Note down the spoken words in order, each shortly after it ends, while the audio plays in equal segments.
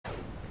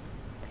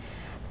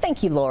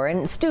Thank you,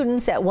 Lauren.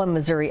 Students at one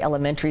Missouri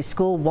elementary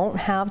school won't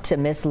have to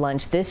miss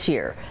lunch this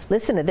year.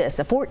 Listen to this.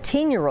 A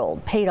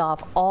 14-year-old paid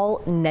off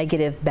all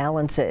negative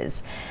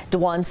balances.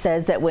 DeJuan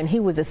says that when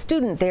he was a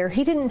student there,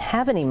 he didn't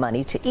have any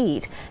money to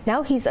eat.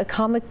 Now he's a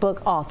comic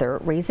book author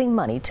raising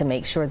money to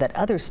make sure that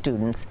other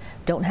students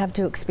don't have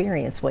to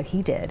experience what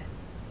he did.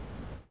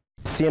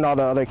 Seeing all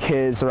the other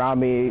kids around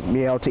me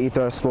be able to eat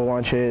their school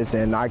lunches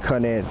and I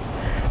couldn't it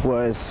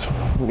was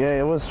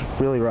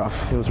really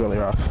rough. It was really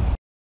rough.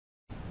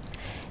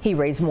 He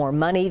raised more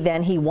money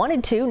than he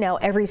wanted to. Now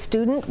every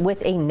student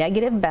with a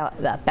negative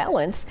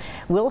balance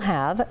will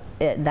have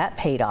that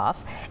paid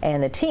off,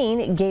 and the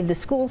teen gave the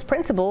school's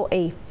principal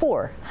a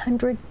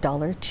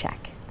 $400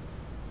 check.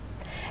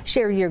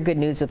 Share your good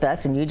news with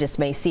us and you just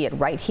may see it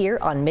right here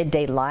on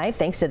Midday Live.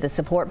 Thanks to the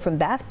support from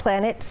Bath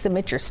Planet.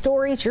 Submit your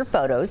stories, your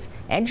photos,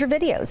 and your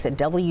videos at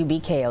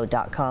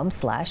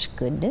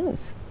wbko.com/good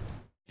news.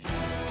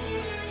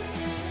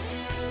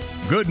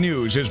 Good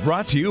News is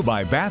brought to you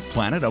by Bath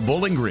Planet of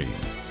Bowling Green.